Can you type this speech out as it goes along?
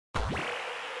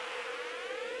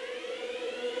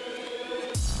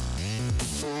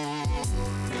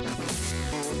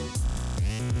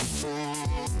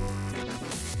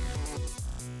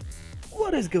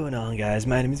What is going on, guys?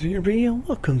 My name is BrmP and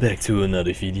welcome back to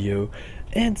another video.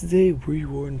 And today we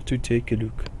want to take a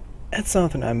look at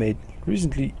something I made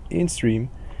recently in stream.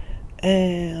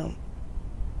 And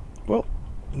well,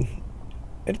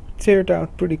 it turned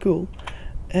out pretty cool.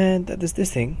 And that is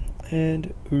this thing.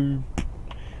 And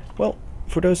well,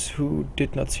 for those who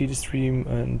did not see the stream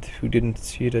and who didn't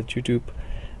see it at YouTube,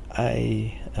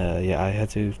 I had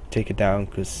to take it down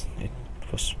because it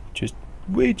was just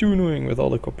way too annoying with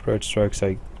all the copyright strikes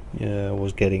I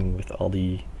was getting with all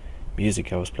the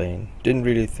music I was playing. Didn't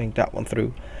really think that one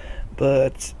through,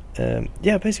 but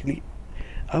yeah, basically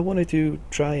I wanted to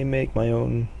try and make my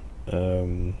own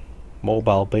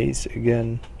mobile base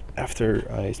again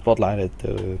after I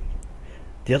spotlighted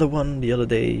the other one the other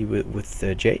day with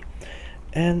Jay.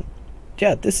 And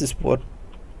yeah, this is what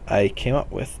I came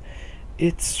up with.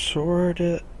 It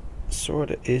sorta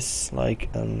is like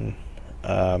an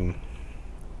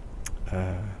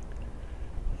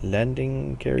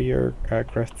landing carrier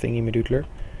aircraft thingy madoodler.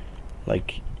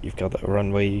 Like, you've got a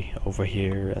runway over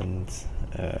here, and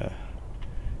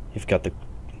you've got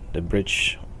the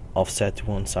bridge offset to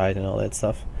one side and all that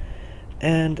stuff.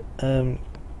 And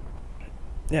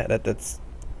yeah, that's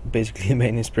basically the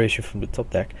main inspiration from the top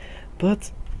deck.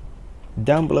 But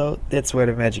down below, that's where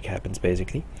the magic happens,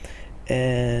 basically.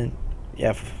 And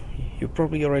yeah, you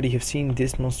probably already have seen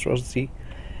this monstrosity.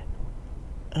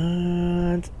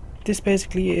 And this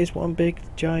basically is one big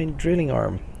giant drilling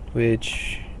arm,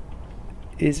 which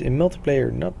is in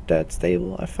multiplayer not that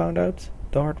stable. I found out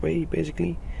the hard way,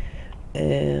 basically.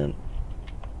 And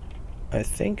I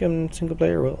think in single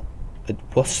player, well, it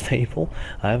was stable.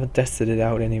 I haven't tested it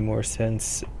out anymore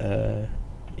since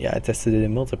yeah, I tested it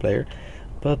in multiplayer.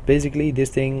 But basically this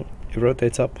thing, it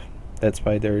rotates up. That's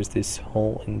why there is this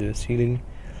hole in the ceiling,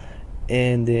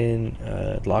 and then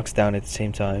it locks down at the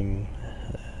same time,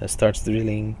 starts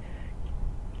drilling,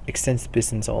 extends the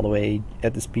pistons all the way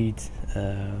at the speed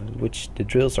which the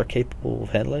drills are capable of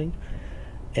handling.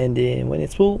 And then when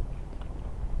it's full,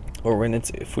 or when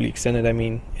it's fully extended, I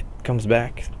mean, it comes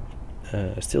back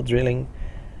still drilling,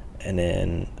 and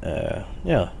then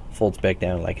yeah, folds back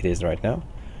down like it is right now.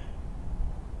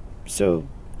 So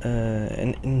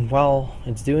and while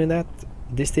it's doing that,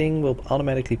 this thing will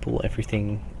automatically pull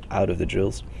everything out of the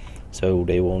drills, so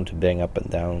they won't bang up and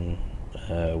down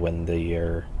when they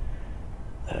are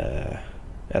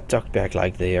tucked back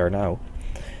like they are now.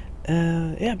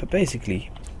 Yeah, but basically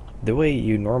the way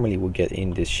you normally would get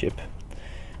in this ship,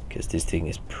 because this thing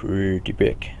is pretty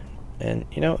big, and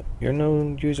you know,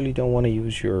 usually don't want to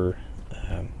use your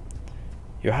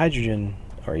hydrogen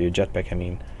or your jetpack, I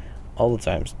mean, all the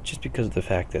times, just because of the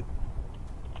fact that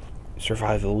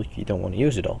survival, you don't want to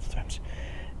use it all the times.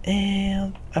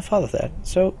 And I thought of that.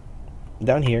 So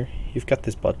down here you've got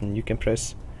this button you can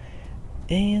press,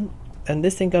 and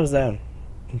this thing comes down.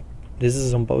 This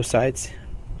is on both sides,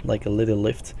 like a little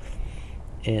lift,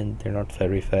 and they're not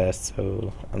very fast,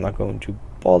 so I'm not going to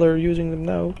bother using them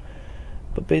now.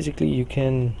 But basically you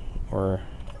can or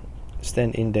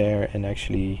stand in there and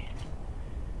actually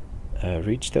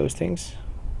reach those things,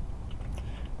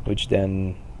 which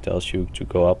then tells you to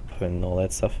go up and all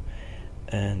that stuff.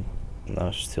 And now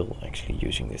I'm still actually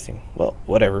using this thing. Well,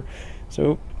 whatever.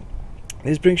 So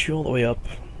this brings you all the way up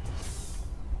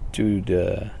to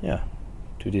the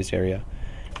to this area,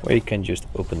 where you can just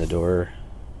open the door,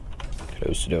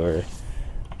 close the door,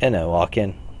 and then walk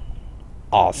in.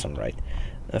 Awesome, right?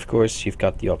 Of course, you've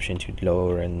got the option to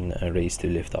lower and raise the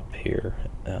lift up here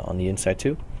on the inside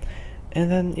too.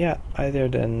 And then yeah, either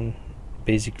then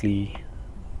basically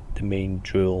the main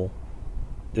drill,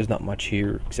 there's not much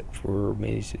here except for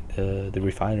maybe the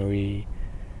refinery,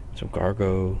 some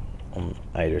cargo on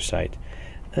either side.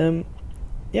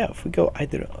 Yeah, if we go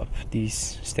either up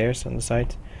these stairs on the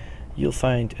side, you'll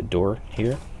find a door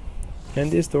here, and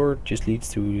this door just leads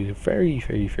to a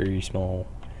very small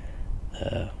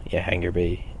yeah, hangar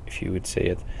bay, if you would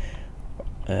say it.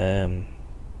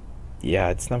 Yeah,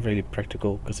 it's not really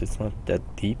practical because it's not that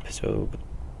deep, so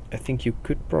I think you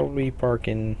could probably park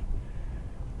in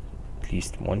at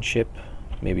least one ship,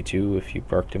 maybe two, if you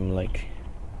park them like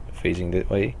facing that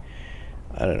way.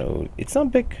 I don't know, it's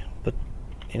not big, but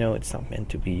you know, it's not meant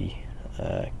to be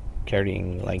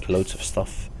carrying like loads of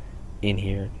stuff in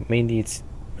here. Mainly it's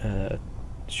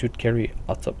should carry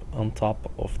on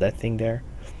top of that thing there.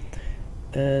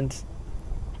 And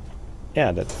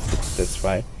yeah, that's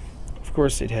why. Of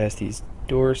course it has these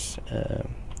doors.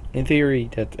 In theory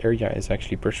that area is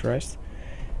actually pressurized,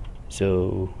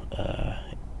 so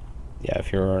yeah,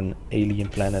 if you're on an alien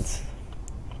planet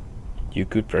you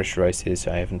could pressurize this.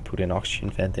 I haven't put an oxygen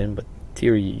vent in, but in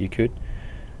theory you could.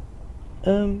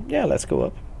 Yeah, let's go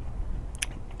up.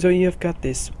 So you've got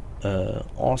this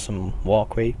awesome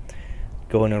walkway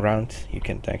going around. You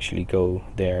can't actually go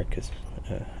there because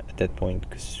at that point,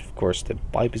 because of course the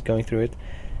pipe is going through it.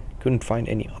 Couldn't find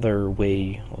any other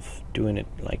way of doing it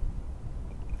like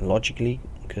logically,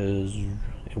 because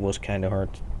it was kind of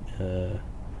hard to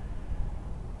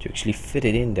actually fit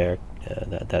it in there,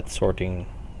 that sorting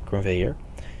conveyor.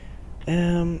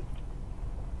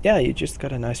 Yeah, you just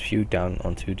got a nice view down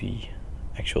onto the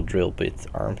actual drill bit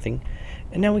arm thing,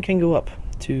 and now we can go up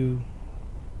to,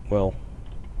 well,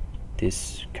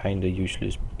 this kind of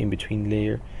useless in-between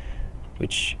layer,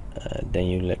 which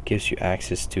then gives you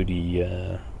access to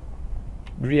the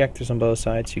reactors on both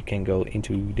sides. You can go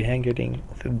into the hangar thing,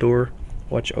 the door,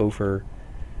 watch over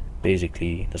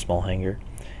basically the small hangar,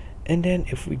 and then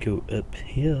if we go up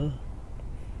here,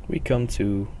 we come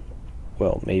to,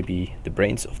 well, maybe the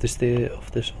brains of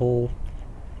this whole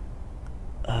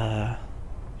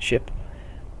ship.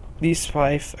 These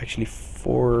 5, actually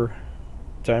 4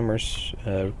 timers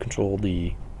control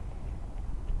the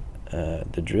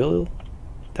drill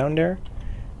down there,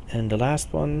 and the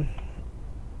last one,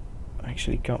 I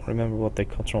actually can't remember what they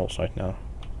control right now.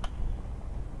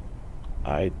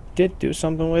 I did do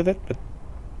something with it, but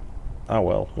oh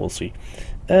well, we'll see.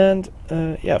 And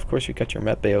yeah, of course you got your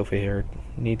med bay over here,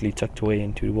 neatly tucked away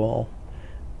into the wall.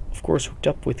 Of course hooked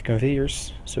up with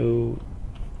conveyors, so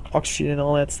oxygen and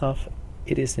all that stuff,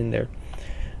 it is in there.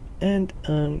 And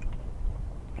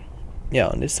yeah,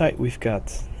 on this side we've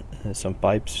got some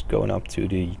pipes going up to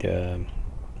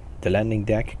the landing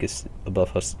deck, because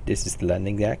above us this is the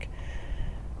landing deck.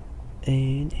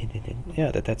 And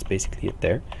yeah, that's basically it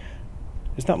there.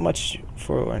 There's not much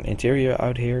for an interior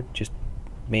out here, just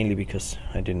mainly because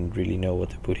I didn't really know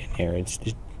what to put in here. It's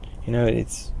just, you know,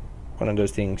 it's one of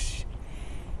those things.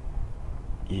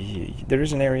 There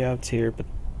is an area out here, but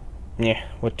yeah,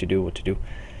 what to do.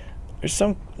 There's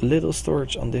some little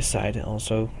storage on this side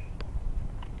also,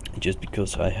 just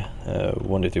because I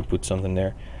wanted to put something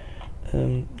there.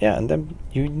 Yeah, and then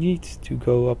you need to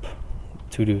go up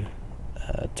to the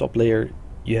top layer.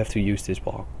 You have to use this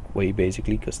walkway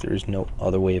basically, because there is no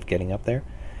other way of getting up there.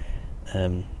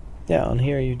 Yeah, on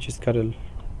here you just got a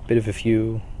bit of a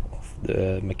view of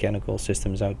the mechanical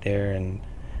systems out there, and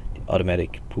the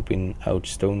automatic pooping out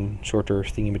stone sorter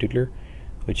thingy-madoodler,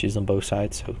 which is on both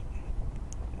sides. So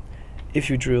if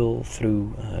you drill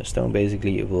through stone,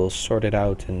 basically it will sort it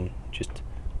out and just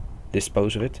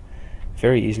dispose of it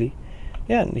very easily.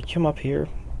 Yeah, and you come up here.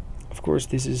 Of course,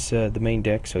 this is the main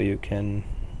deck, so you can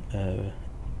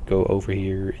go over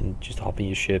here and just hop in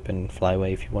your ship and fly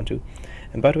away if you want to.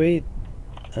 And by the way,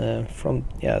 from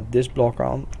this block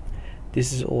on,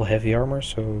 this is all heavy armor,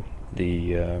 so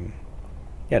the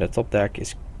the top deck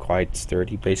is quite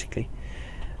sturdy basically.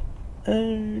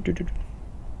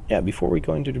 Yeah, before we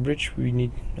go into the bridge, we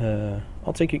need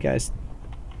I'll take you guys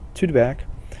to the back,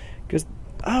 because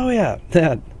oh yeah,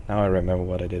 now I remember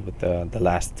what I did with the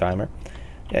last timer.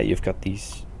 Yeah, you've got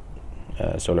these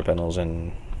solar panels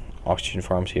and oxygen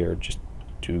farms here just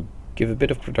to give a bit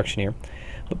of production here.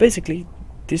 But basically,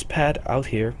 this pad out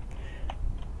here,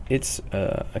 it's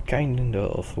a kind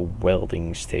of a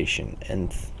welding station.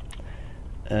 And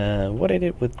what I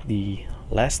did with the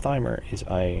last timer is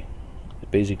I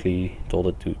basically told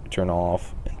it to turn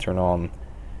off and turn on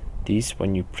these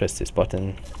when you press this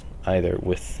button, either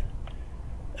with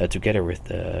together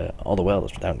with all the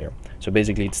welders down there. So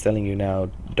basically it's telling you now,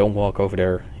 don't walk over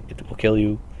there, it will kill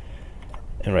you,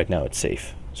 and right now it's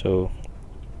safe. So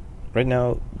right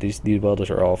now these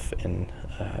welders are off, and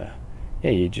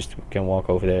yeah, you just can walk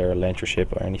over there, land your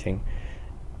ship or anything.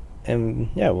 And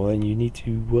yeah, when you need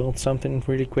to weld something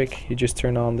really quick, you just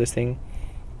turn on this thing,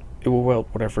 it will weld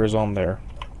whatever is on there,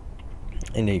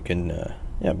 and then you can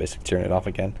yeah, basically turn it off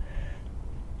again.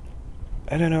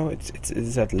 I don't know, it's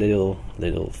that little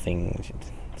things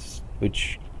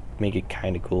which make it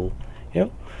kind of cool, you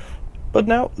know. But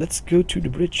now let's go to the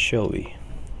bridge, shall we?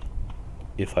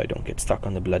 If I don't get stuck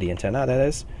on the bloody antenna, that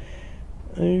is.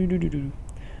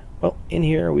 Well, in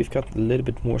here we've got a little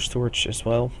bit more storage as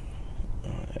well.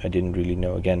 I didn't really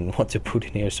know again what to put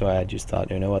in here, so I just thought,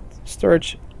 you know what,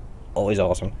 storage, always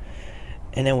awesome.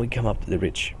 And then we come up to the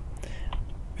bridge.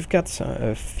 We've got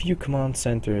a few command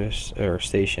centers or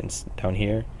stations down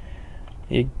here.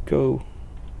 You go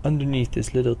underneath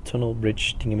this little tunnel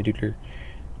bridge thingy-madoodler.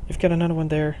 You've got another one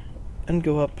there, and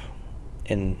go up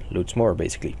and loads more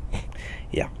basically.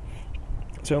 Yeah.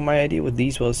 So my idea with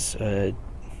these was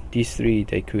these three,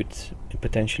 they could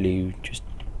potentially just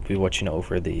be watching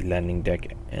over the landing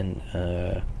deck and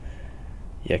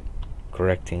yeah,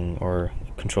 correcting or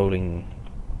controlling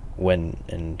when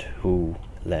and who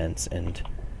lands and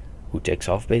who takes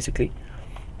off basically.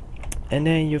 And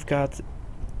then you've got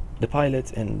the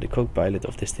pilot and the co-pilot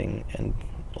of this thing, and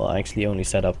well, I actually only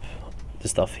set up the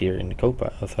stuff here in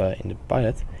the in the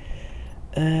pilot.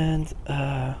 And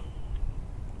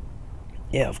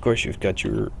yeah, of course you've got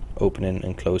your opening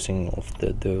and closing of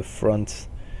the front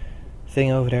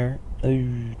thing over there.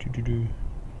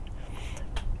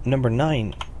 Number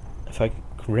 9, if I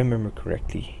remember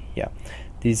correctly, yeah,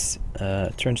 this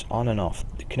turns on and off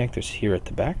the connectors here at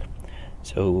the back.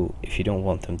 So if you don't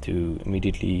want them to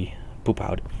immediately poop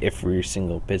out every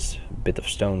single bit of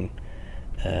stone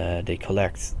they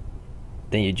collect,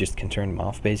 then you just can turn them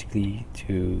off basically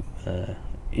to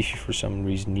if you for some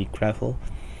reason need gravel,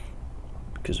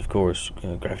 because of course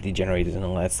gravity generators and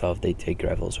all that stuff, they take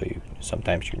gravel, so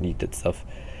sometimes you need that stuff.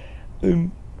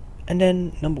 And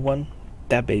then number 1,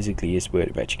 that basically is where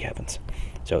the magic happens.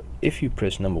 So if you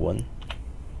press number 1,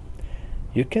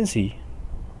 you can see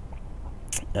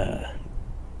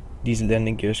these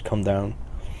landing gears come down.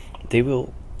 They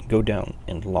will go down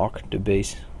and lock the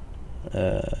base.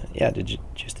 Yeah,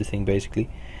 just the thing basically.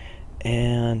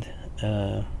 And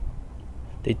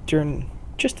they turn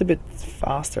just a bit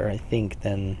faster, I think,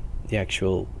 than the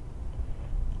actual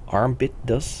arm bit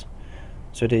does.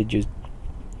 So they just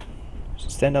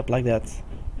stand up like that,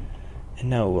 and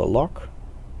now it will lock,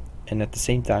 and at the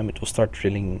same time it will start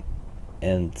drilling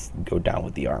and go down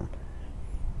with the arm.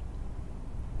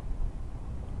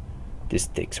 This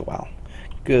takes a while,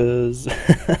 because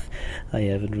I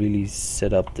haven't really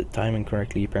set up the timing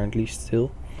correctly apparently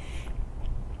still.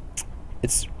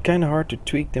 It's kind of hard to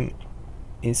tweak them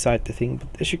inside the thing,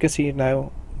 but as you can see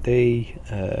now, they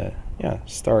yeah,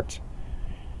 start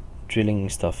drilling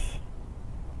stuff,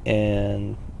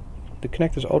 and the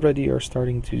connectors already are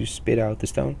starting to spit out the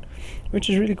stone, which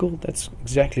is really cool. That's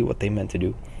exactly what they meant to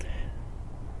do.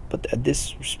 But at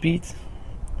this speed,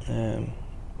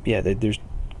 yeah, they're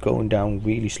going down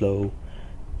really slow,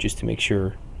 just to make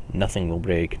sure nothing will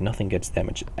break, nothing gets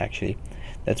damaged actually.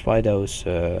 That's why those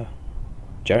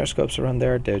gyroscopes around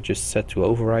there, they're just set to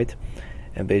override,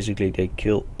 and basically they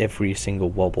kill every single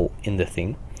wobble in the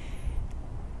thing,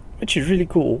 which is really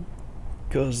cool,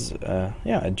 because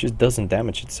yeah, it just doesn't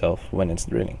damage itself when it's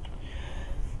drilling.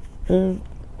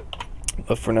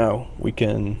 But for now we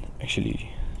can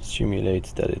actually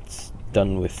simulate that it's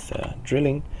done with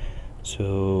drilling.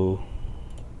 So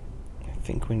I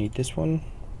think we need this one.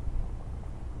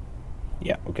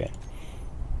 Yeah, okay.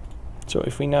 So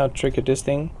if we now trigger this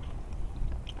thing,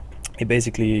 it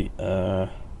basically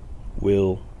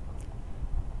will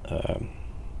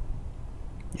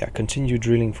yeah, continue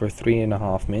drilling for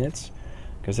 3.5 minutes,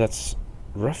 because that's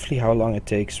roughly how long it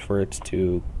takes for it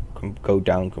to go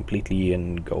down completely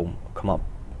and come up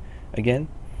again.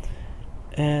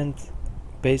 And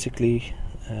basically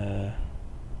yeah,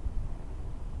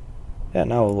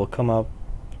 now it will come up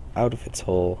out of its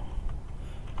hole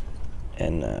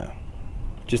and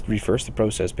just reverse the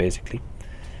process basically.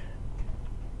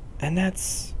 And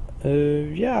that's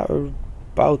yeah,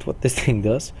 about what this thing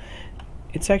does.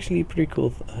 It's actually a pretty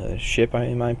cool ship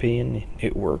in my opinion.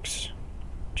 It works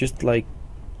just like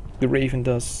the Raven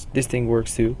does. This thing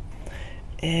works too,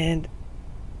 and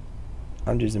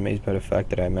I'm just amazed by the fact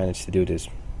that I managed to do this.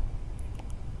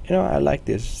 You know, I like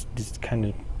this kind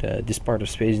of this part of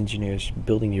Space Engineers,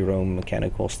 building your own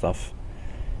mechanical stuff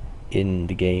in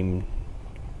the game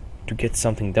to get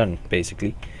something done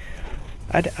basically.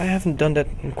 I haven't done that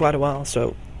in quite a while, so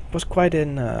it was quite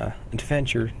an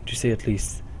adventure, to say at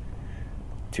least,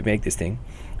 to make this thing.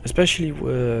 Especially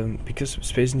because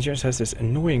Space Engineers has this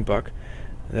annoying bug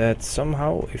that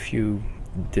somehow if you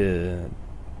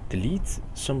delete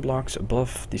some blocks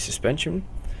above the suspension,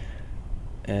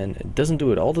 and it doesn't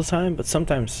do it all the time, but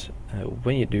sometimes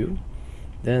when you do,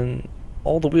 then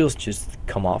all the wheels just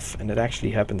come off, and it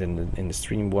actually happened in the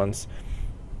stream once,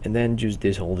 and then just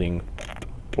this whole thing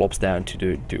plops down to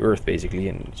the earth basically,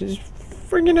 and it's just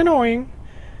freaking annoying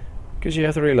because you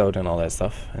have to reload and all that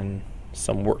stuff, and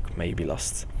some work may be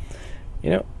lost, you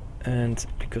know. And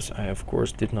because I of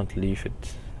course did not leave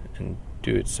it and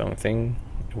do its own thing,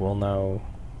 it will now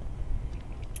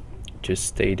just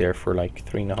stay there for like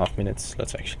 3.5 minutes.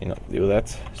 Let's actually not do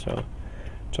that. So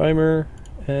timer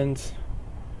and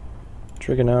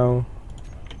trigger now.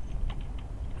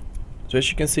 So as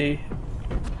you can see,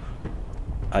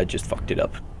 I just fucked it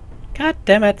up. God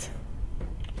damn it.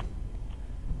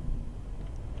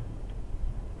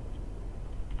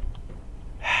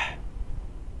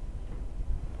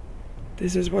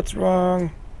 This is what's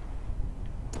wrong.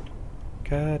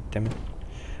 God damn it.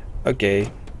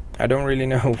 Okay, I don't really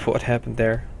know what happened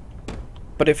there,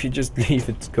 but if you just leave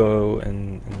it go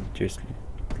and just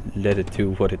let it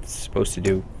do what it's supposed to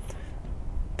do,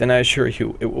 then I assure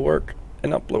you it will work.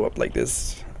 and not blow up like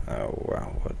this. Oh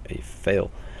wow, what a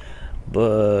fail.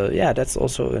 But yeah, that's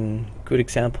also a good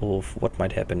example of what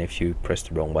might happen if you press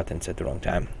the wrong buttons at the wrong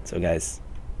time. So guys,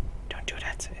 don't do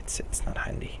that. It's not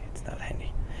handy. It's not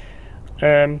handy.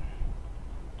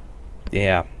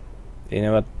 Yeah, you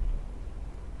know what?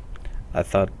 I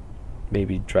thought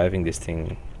maybe driving this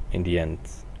thing in the end,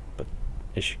 but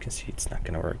as you can see, it's not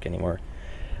gonna work anymore.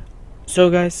 So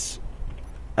guys,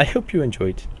 I hope you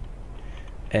enjoyed,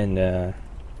 and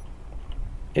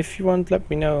if you want, let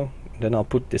me know. Then I'll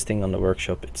put this thing on the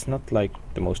workshop. It's not like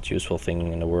the most useful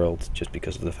thing in the world, just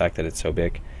because of the fact that it's so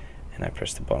big. And I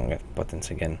pressed the button buttons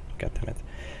again. God damn it!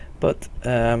 But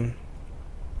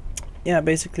yeah,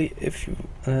 basically, if you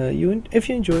if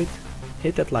you enjoyed,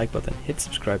 hit that like button, hit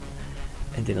subscribe,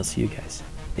 and then I'll see you guys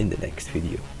in the next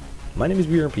video. My name is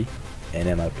BrmP, and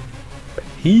I'm out.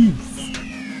 Peace.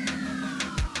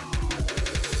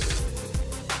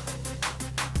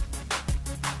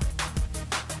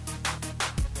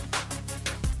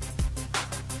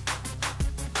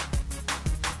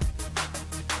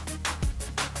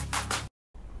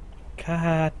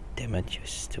 God damn it, you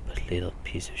stupid little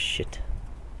piece of shit.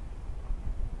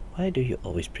 Why do you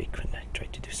always break when I try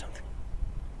to do something?